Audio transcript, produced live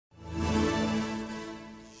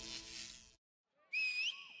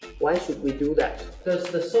Why should we do that? Does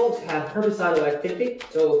the salt have herbicidal activity?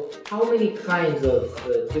 So how many kinds of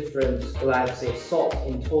different glyphosate salts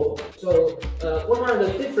in total? So what are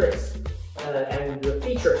the difference and the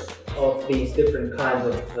features of these different kinds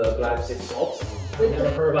of glyphosate salts? I've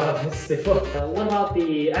never heard about this before. What about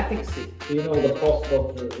the efficacy? Do you know the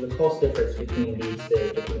cost difference between these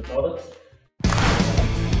different products?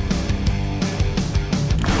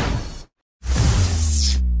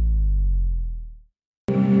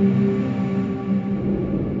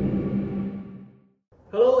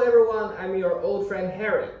 Hello everyone, I'm your old friend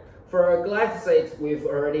Harry. For glyphosate, we've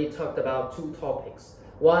already talked about two topics.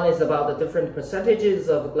 One is about the different percentages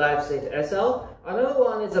of Glyphosate SL. Another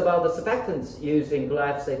one is about the surfactants used in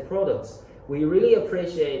glyphosate products. We really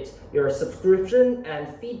appreciate your subscription and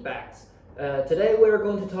feedbacks. Today we're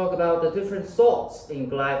going to talk about the different salts in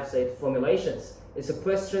glyphosate formulations. It's a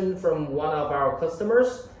question from one of our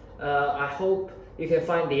customers. I hope you can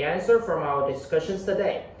find the answer from our discussions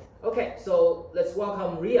today. Okay, so let's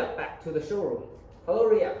welcome Ria back to the showroom. Hello,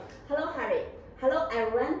 Ria. Hello, Harry. Hello,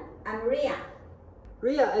 everyone. I'm Ria.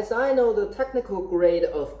 Ria, as I know, the technical grade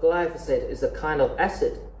of glyphosate is a kind of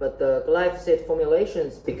acid, but the glyphosate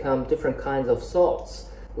formulations become different kinds of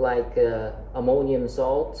salts, like ammonium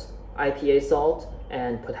salt, IPA salt,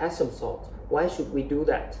 and potassium salt. Why should we do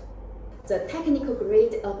that? The technical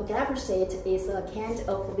grade of glyphosate is a kind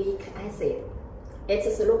of weak acid.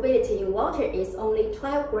 Its solubility in water is only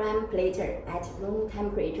 12 grams per liter at room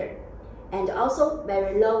temperature, and also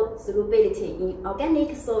very low solubility in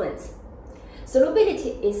organic solvents.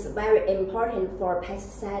 Solubility is very important for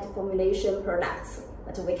pesticide formulation products,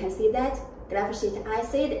 but we can see that glyphosate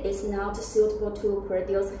acid is not suitable to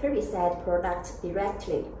produce herbicide products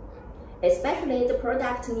directly. Especially the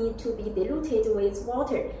product need to be diluted with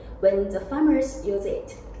water when the farmers use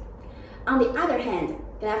it. On the other hand,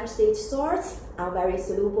 glyphosate salts are very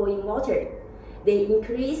soluble in water. They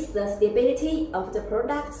increase the stability of the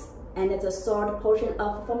products, and the salt portion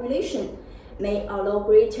of formulation may allow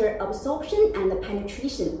greater absorption and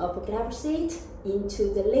penetration of glyphosate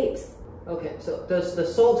into the leaves. Okay, so does the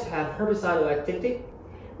salt have herbicidal activity?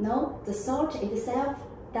 No, the salt itself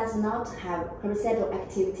does not have herbicidal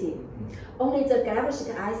activity. Only the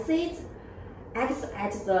glyphosate acid acts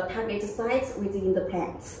at the target sites within the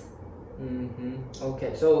plants.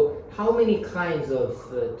 Okay, so how many kinds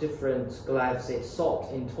of different glyphosate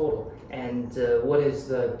salts in total, and what is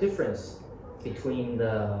the difference between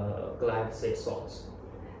the glyphosate salts?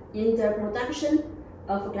 In the production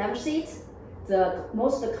of glyphosate, the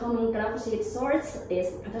most common glyphosate salts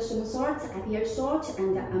is potassium salt, IPA salt,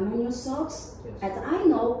 and ammonium salts. Yes. As I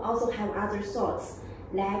know, also have other salts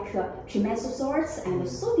like trimethyl salts and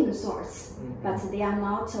sodium salts, but they are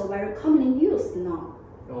not very commonly used now.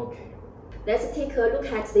 Okay. Let's take a look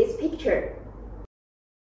at this picture.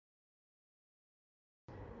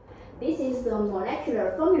 This is the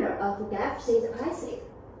molecular formula of glyphosate acid.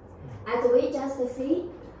 As we just see,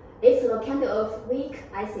 it's a kind of weak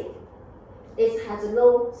acid. It has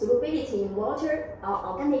low solubility in water or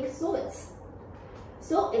organic solvents,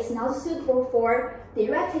 so it's not suitable for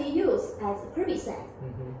directly use as herbicide.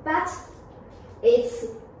 But its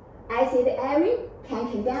acid ion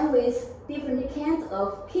can combine with different kinds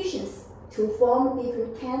of patients to form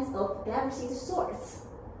different kinds of glyphosate salts.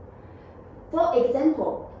 For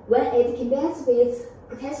example, when it combines with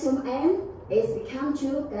potassium ion, it becomes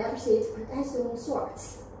two glyphosate potassium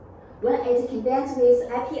salts. When it combines with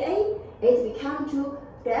IPA, it becomes two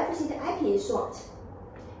glyphosate IPA salt.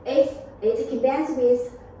 If it combines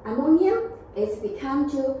with ammonium, it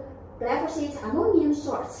becomes two glyphosate ammonium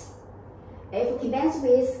salts. If it combines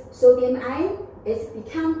with sodium ion, it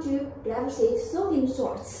becomes two glyphosate sodium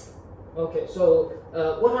salts. Okay, so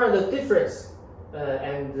what are the difference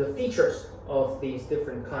and the features of these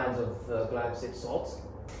different kinds of glyphosate salts?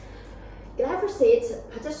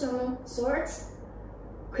 Glyphosate potassium salts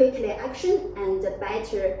quickly action and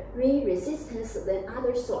better rain resistance than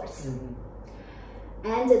other salts.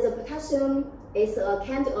 And the potassium is a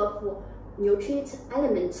kind of nutrient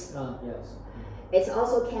element. Yes. It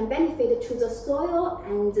also can benefit to the soil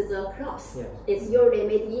and the crops. Yes. It's usually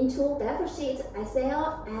made into glyphosate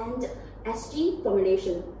SL and SG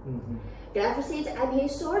formulation. Glyphosate IPA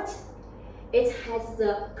salt, it has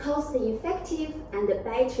the cost-effective and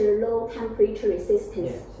better low temperature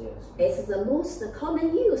resistance. It's the most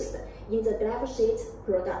common used in the glyphosate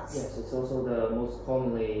products. Yes, it's also the most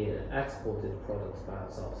commonly exported products by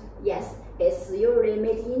ourselves. Yes, it's usually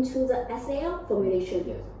made into the SL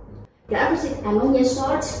formulation. Glyphosate ammonia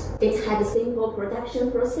salt, it had a simple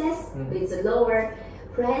production process with lower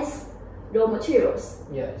price raw materials.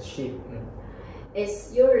 Yeah, it's cheap.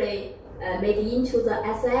 It's usually made into the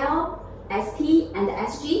SL, ST, and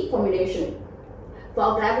SG formulation. For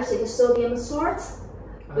glyphosate sodium salt,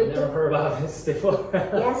 I've never heard about this before.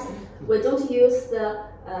 yes, we don't use the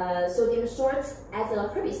sodium salt as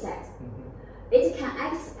a herbicide. It can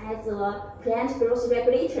act as a plant growth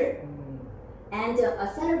regulator and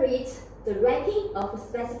accelerate the ripening of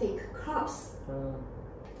specific crops.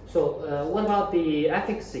 So what about the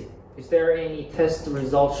efficacy? Is there any test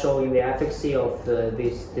results showing the efficacy of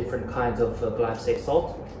these different kinds of glyphosate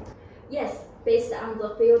salt? Yes, based on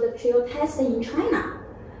the field trial test in China,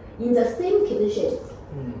 in the same condition,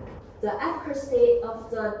 the efficacy of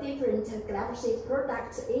the different glyphosate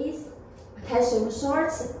products is potassium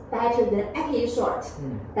salt better than APA salt,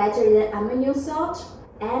 better than ammonia salt,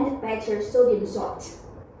 and better sodium salt.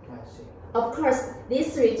 I see. Of course,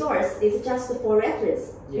 this results is just for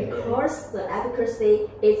reference because the efficacy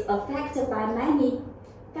is affected by many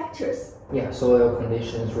factors. Yeah, soil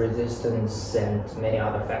conditions, resistance, and many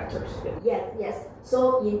other factors. Yeah. Yes.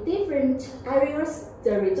 So in different areas,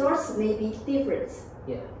 the results may be different.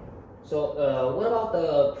 Yeah. So what about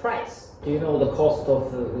the price? Do you know the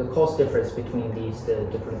cost difference between these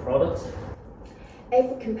different products?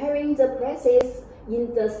 If comparing the prices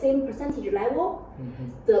in the same percentage level,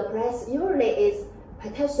 the price usually is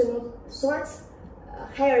potassium salts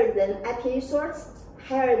higher than APA salts,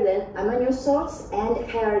 higher than ammonia salts, and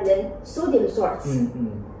higher than sodium salts.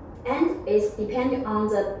 And it's depending on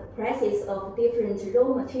the prices of different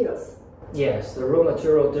raw materials. Yes, the raw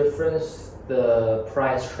material difference, the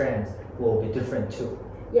price trend will be different too.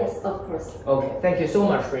 Yes, of course. Okay, thank you so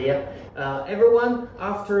much, Ria. Everyone,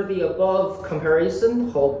 after the above comparison,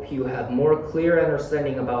 hope you have more clear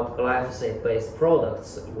understanding about glyphosate-based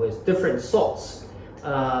products with different salts.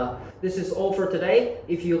 This is all for today.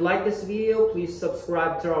 If you like this video, please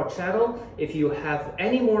subscribe to our channel. If you have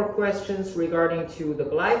any more questions regarding to the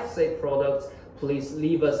glyphosate products, please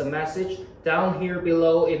leave us a message down here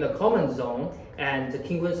below in the comment zone, and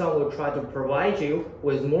Quenson will try to provide you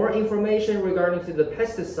with more information regarding to the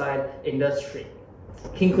pesticide industry.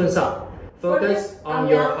 Quenson, focus on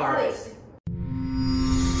your harvest.